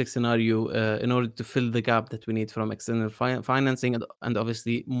optimistic scenario in order to fill the gap that we need from external financing, and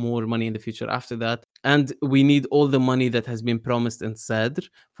obviously more money in the future after that. And we need all the money that has been promised in SADR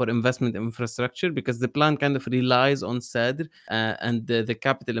for investment infrastructure, because the plan kind of relies on SADR and the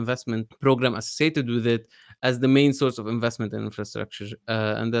capital investment program associated with it as the main source of investment in infrastructure.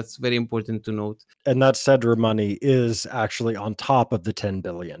 And that's very important to note. And that Cedra money is actually on top of the $10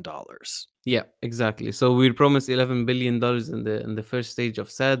 billion. Yeah, exactly. So we promised $11 billion in the first stage of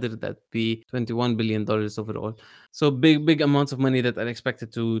SADR, that be $21 billion overall. So big amounts of money that are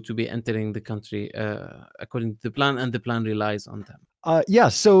expected to be entering the country according to the plan, and the plan relies on them. Yeah,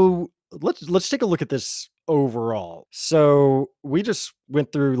 so let's take a look at this overall. So we just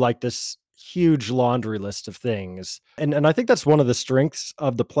went through like this huge laundry list of things. And I think that's one of the strengths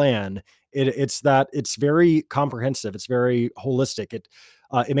of the plan. It's that it's very comprehensive. It's very holistic. It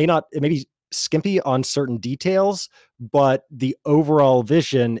may be skimpy on certain details, but the overall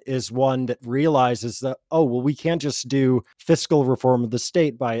vision is one that realizes that, oh, well, we can't just do fiscal reform of the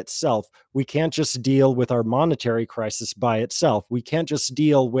state by itself. We can't just deal with our monetary crisis by itself. We can't just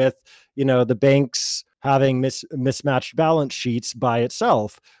deal with, the banks having mismatched balance sheets by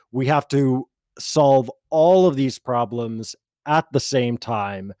itself. We have to solve all of these problems at the same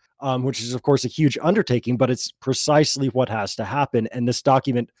time, which is, of course, a huge undertaking, but it's precisely what has to happen. And this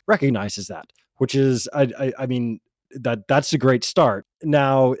document recognizes that, which is, I mean, that's a great start.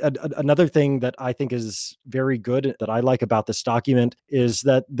 Now, another thing that I think is very good that I like about this document is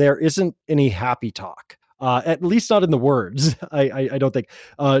that there isn't any happy talk. At least not in the words. I don't think.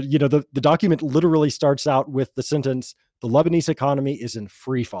 The document literally starts out with the sentence, "The Lebanese economy is in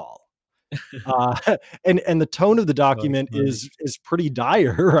free fall." Uh, and the tone of the Oh, it's document funny. is pretty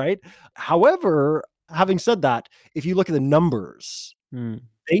dire, right? However, having said that, if you look at the numbers, Mm,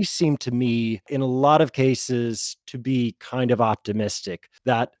 they seem to me, in a lot of cases, to be kind of optimistic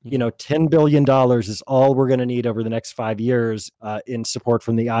that, yeah. $10 billion is all we're going to need over the next 5 years in support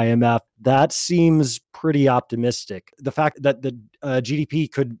from the IMF. That seems pretty optimistic. The fact that the GDP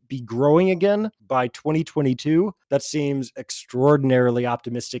could be growing again by 2022, that seems extraordinarily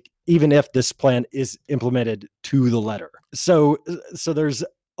optimistic, even if this plan is implemented to the letter. So there's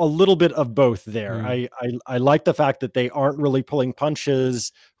a little bit of both there. Mm. I like the fact that they aren't really pulling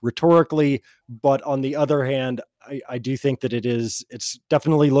punches rhetorically, but on the other hand, I do think that it's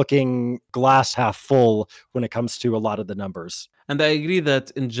definitely looking glass half full when it comes to a lot of the numbers. And I agree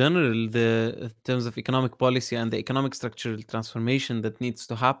that in general, the in terms of economic policy and the economic structural transformation that needs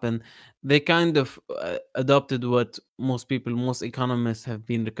to happen, they kind of adopted what most people, most economists have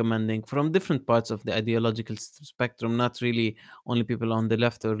been recommending from different parts of the ideological spectrum. Not really only people on the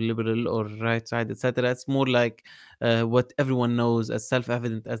left or liberal or right side, etc. It's more like what everyone knows as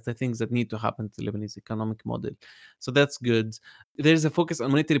self-evident as the things that need to happen to the Lebanese economic model. So that's good. There's a focus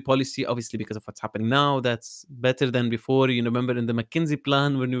on monetary policy, obviously, because of what's happening now. That's better than before. You remember in the McKinsey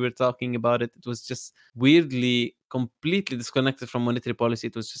plan when we were talking about it, it was just weirdly completely disconnected from monetary policy.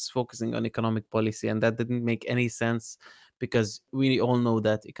 It was just focusing on economic policy, and that didn't make any sense because we all know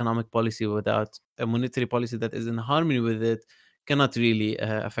that economic policy without a monetary policy that is in harmony with it cannot really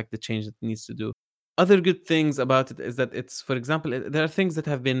affect the change that it needs to do. Other good things about it is that it's, for example, there are things that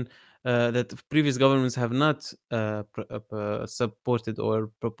have been that previous governments have not supported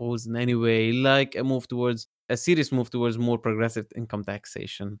or proposed in any way, like a serious move towards more progressive income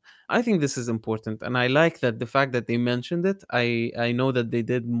taxation. I think this is important, and I like that the fact that they mentioned it. I know that they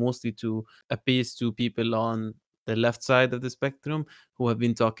did mostly to appease to people on the left side of the spectrum who have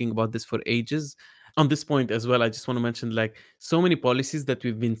been talking about this for ages. On this point as well, I just want to mention like so many policies that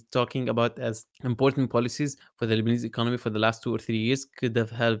we've been talking about as important policies for the Lebanese economy for the last 2 or 3 years could have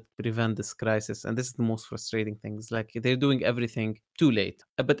helped prevent this crisis. And this is the most frustrating thing. It's like they're doing everything too late.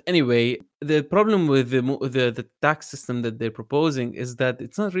 But anyway, the problem with the tax system that they're proposing is that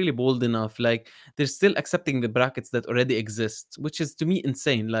it's not really bold enough. Like they're still accepting the brackets that already exist, which is to me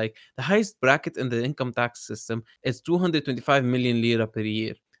insane. Like the highest bracket in the income tax system is 225 million lira per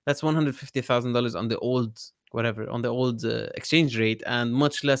year. That's $150,000 on the old whatever on the old exchange rate, and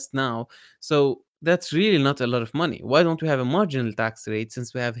much less now. So that's really not a lot of money. Why don't we have a marginal tax rate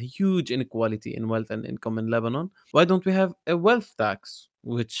since we have a huge inequality in wealth and income in Lebanon? Why don't we have a wealth tax,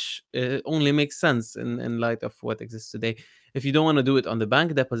 which only makes sense in light of what exists today? If you don't want to do it on the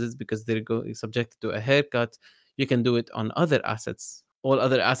bank deposits because they're subjected to a haircut, you can do it on other assets, all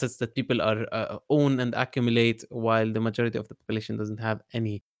other assets that people are own and accumulate, while the majority of the population doesn't have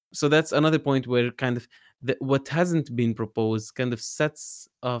any. So that's another point where kind of what hasn't been proposed kind of sets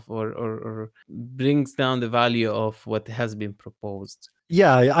off or brings down the value of what has been proposed.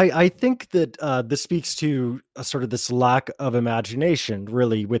 Yeah, I think that this speaks to sort of this lack of imagination,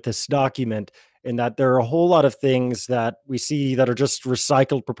 really, with this document, in that there are a whole lot of things that we see that are just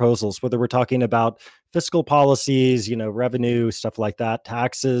recycled proposals, whether we're talking about fiscal policies, revenue, stuff like that,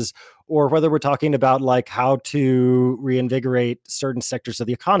 taxes, or whether we're talking about like how to reinvigorate certain sectors of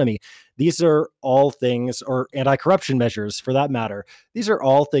the economy. These are all things, or anti corruption measures for that matter. These are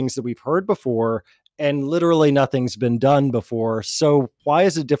all things that we've heard before and literally nothing's been done before. So why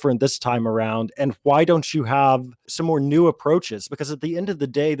is it different this time around? And why don't you have some more new approaches? Because at the end of the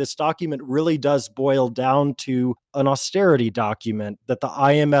day, this document really does boil down to an austerity document that the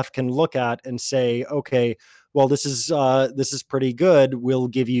IMF can look at and say, okay, well, this is pretty good. We'll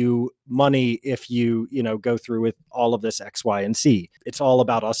give you money if you go through with all of this X, Y, and Z. It's all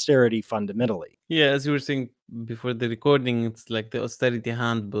about austerity fundamentally. Yeah, as you were saying before the recording, it's like the austerity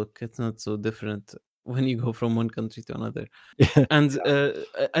handbook. It's not so different when you go from one country to another. And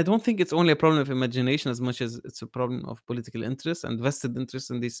I don't think it's only a problem of imagination as much as it's a problem of political interest and vested interest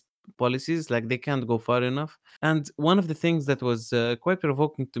in these policies. Like they can't go far enough. And one of the things that was quite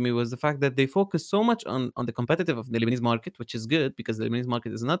provoking to me was the fact that they focus so much on the competitive of the Lebanese market, which is good because the Lebanese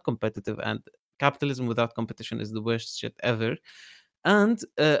market is not competitive and capitalism without competition is the worst shit ever. And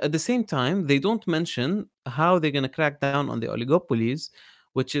at the same time, they don't mention how they're going to crack down on the oligopolies,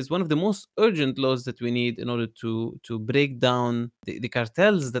 which is one of the most urgent laws that we need in order to break down the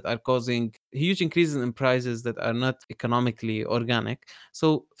cartels that are causing huge increases in prices that are not economically organic.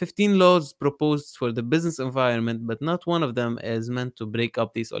 So 15 laws proposed for the business environment, but not one of them is meant to break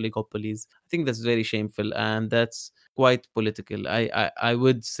up these oligopolies. I think that's very shameful and that's quite political. I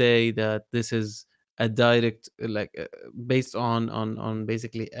would say that this is a direct based on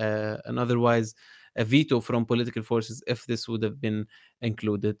basically an otherwise a veto from political forces if this would have been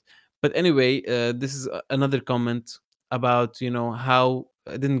included. But anyway, this is another comment about how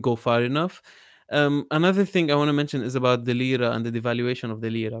I didn't go far enough. Another thing I want to mention is about the lira and the devaluation of the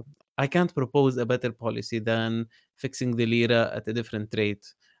lira. I can't propose a better policy than fixing the lira at a different rate.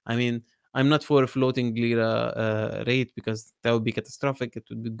 I mean, I'm not for a floating lira rate because that would be catastrophic. It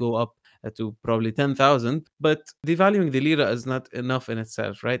would go up to probably 10,000. But devaluing the lira is not enough in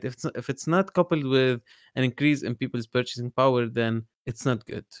itself, right? If it's not coupled with an increase in people's purchasing power, then it's not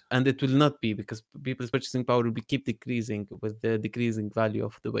good. And it will not be because people's purchasing power will keep decreasing with the decreasing value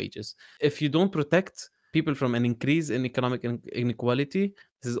of the wages. If you don't protect people from an increase in economic inequality,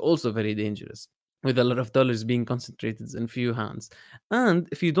 this is also very dangerous with a lot of dollars being concentrated in few hands. And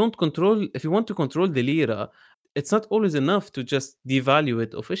if you want to control the lira, it's not always enough to just devalue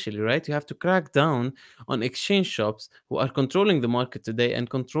it officially, right? You have to crack down on exchange shops who are controlling the market today and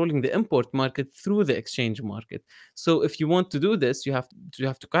controlling the import market through the exchange market. So if you want to do this, you have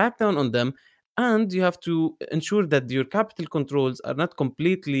to crack down on them, and you have to ensure that your capital controls are not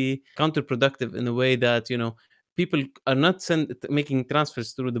completely counterproductive in a way that people are not making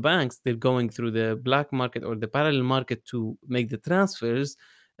transfers through the banks. They're going through the black market or the parallel market to make the transfers,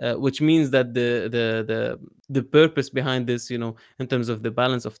 which means that the purpose behind this, in terms of the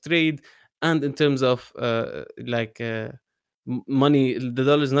balance of trade and in terms of money, the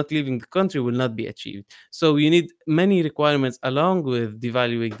dollars not leaving the country will not be achieved. So you need many requirements along with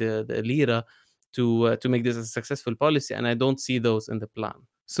devaluing the lira to make this a successful policy, and I don't see those in the plan.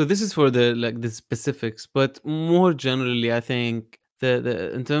 So this is for the specifics, but more generally, I think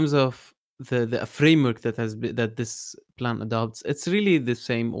the in terms of the framework that this plan adopts, it's really the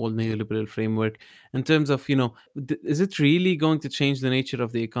same old neoliberal framework in terms of is it really going to change the nature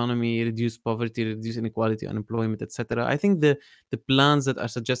of the economy, reduce poverty, reduce inequality, unemployment, etc. I think the plans that are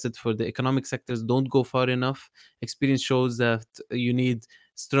suggested for the economic sectors don't go far enough. Experience shows that you need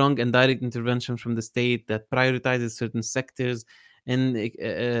strong and direct intervention from the state that prioritizes certain sectors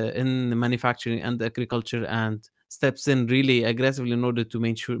in manufacturing and agriculture, and steps in really aggressively in order to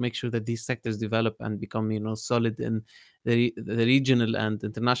make sure that these sectors develop and become solid in the regional and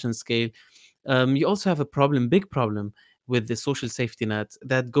international scale. You also have a big problem with the social safety net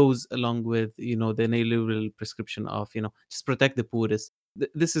that goes along with the neoliberal prescription of just protect the poorest.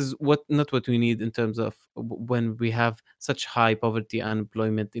 This is not what we need in terms of when we have such high poverty,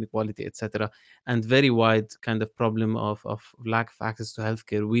 unemployment, inequality, etc., and very wide kind of problem of lack of access to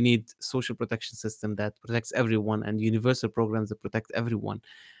healthcare. We need social protection system that protects everyone and universal programs that protect everyone.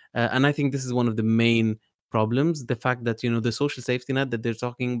 And I think this is one of the main problems, the fact that the social safety net that they're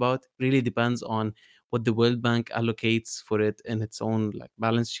talking about really depends on what the World Bank allocates for it in its own like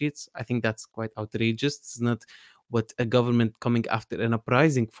balance sheets. I think that's quite outrageous. It's not what a government coming after an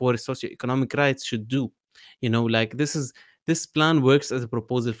uprising for socioeconomic rights should do. Like this plan works as a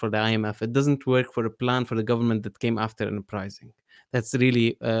proposal for the IMF. It doesn't work for a plan for the government that came after an uprising. That's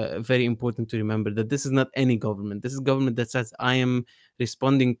really very important to remember, that this is not any government. This is government that says, I am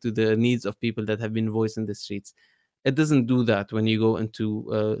responding to the needs of people that have been voiced in the streets. It doesn't do that when you go into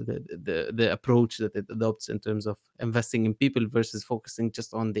the approach that it adopts in terms of investing in people versus focusing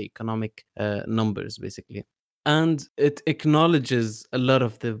just on the economic numbers, basically. and it acknowledges a lot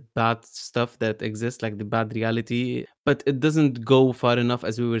of the bad stuff that exists, like the bad reality, but it doesn't go far enough,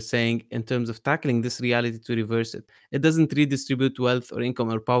 as we were saying, in terms of tackling this reality to reverse it. It doesn't redistribute wealth or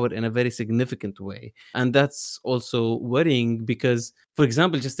income or power in a very significant way. And that's also worrying because, for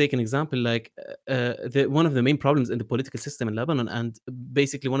example, just take an example like one of the main problems in the political system in Lebanon, and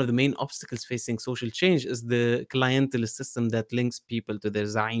basically one of the main obstacles facing social change, is the clientelist system that links people to their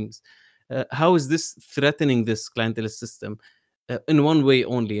zaims. How is this threatening this clientelist system? In one way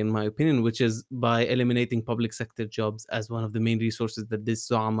only, in my opinion, which is by eliminating public sector jobs as one of the main resources that this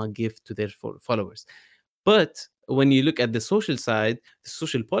Zama give to their followers. But when you look at the social side, the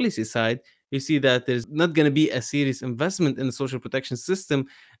social policy side, you see that there's not going to be a serious investment in the social protection system,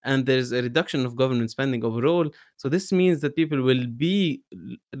 and there's a reduction of government spending overall. So this means that people will be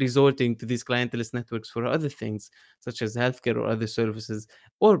resorting to these clientelist networks for other things, such as healthcare or other services,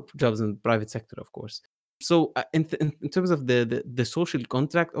 or jobs in the private sector, of course. So in terms of the social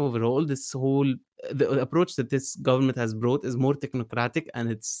contract overall, this whole the approach that this government has brought is more technocratic, and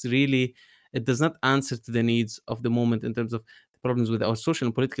it does not answer to the needs of the moment in terms of the problems with our social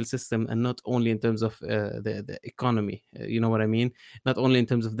and political system, and not only in terms of the economy. You know what I mean? Not only in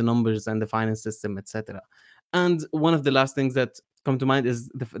terms of the numbers and the finance system, etc. And one of the last things that come to mind is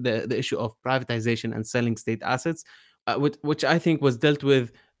the issue of privatization and selling state assets, which I think was dealt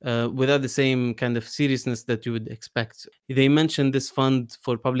with without the same kind of seriousness that you would expect. They mentioned this fund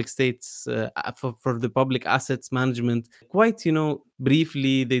for public states, for the public assets management, quite,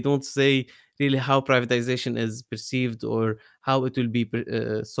 briefly. They don't say really how privatization is perceived or how it will be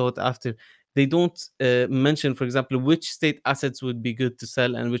sought after. They don't mention, for example, which state assets would be good to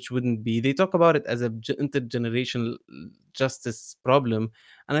sell and which wouldn't be. They talk about it as a intergenerational justice problem,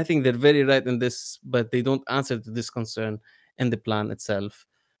 and I think they're very right in this, but they don't answer to this concern in the plan itself.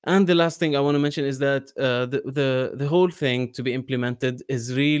 And the last thing I want to mention is that the whole thing to be implemented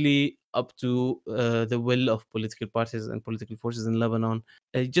is really up to the will of political parties and political forces in Lebanon.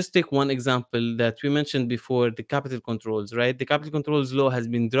 Just take one example that we mentioned before: the capital controls. Right, the capital controls law has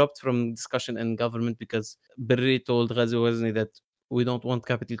been dropped from discussion in government because Berri told Ghazi Wazni that we don't want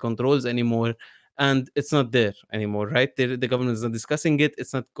capital controls anymore, and it's not there anymore. Right, the government is not discussing it.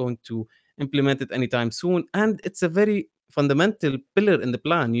 It's not going to implement it anytime soon, and it's a very fundamental pillar in the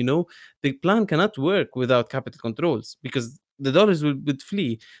plan. The plan cannot work without capital controls because the dollars would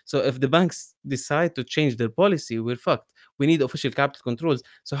flee. So if the banks decide to change their policy, we're fucked. We need official capital controls.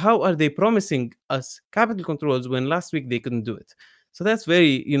 So how are they promising us capital controls when last week they couldn't do it? So that's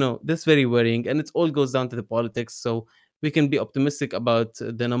very worrying, and it all goes down to the politics. So we can be optimistic about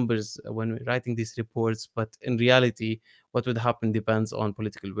the numbers when we're writing these reports, but in reality, what would happen depends on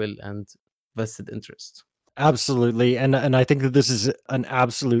political will and vested interest. Absolutely. And I think that this is an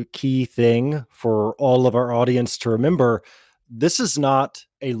absolute key thing for all of our audience to remember. This is not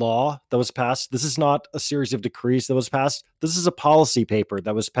a law that was passed. This is not a series of decrees that was passed. This is a policy paper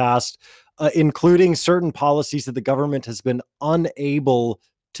that was passed, including certain policies that the government has been unable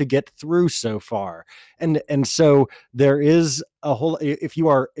to get through so far. And so there is a whole, if you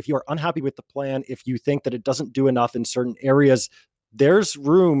are unhappy with the plan, if you think that it doesn't do enough in certain areas, there's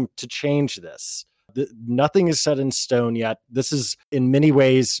room to change this. Nothing is set in stone yet. This is in many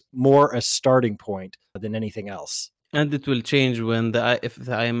ways more a starting point than anything else. And it will change when if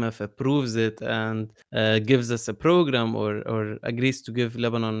the IMF approves it and gives us a program, or agrees to give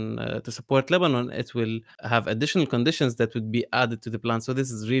Lebanon to support Lebanon. It will have additional conditions that would be added to the plan. So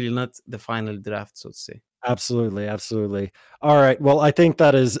this is really not the final draft, so to say. Absolutely, absolutely. All right. Well, I think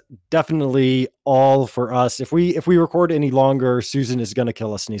that is definitely all for us. If we record any longer, Susan is going to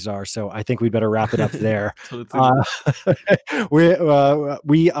kill us, Nizar. So I think we'd better wrap it up there. Totally.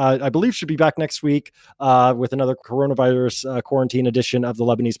 We I believe should be back next week with another coronavirus quarantine edition of the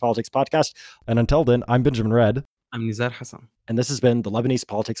Lebanese Politics Podcast. And until then, I'm Benjamin Red. I'm Nizar Hassan. And this has been the Lebanese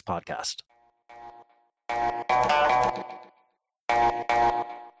Politics Podcast.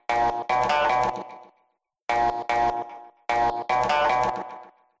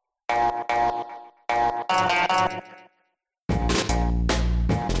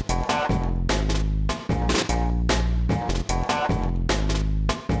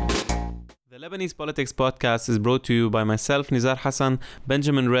 The Lebanese Politics Podcast is brought to you by myself, Nizar Hassan,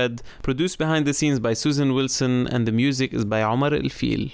 Benjamin Red, produced behind the scenes by Susan Wilson, and the music is by Omar El Fil.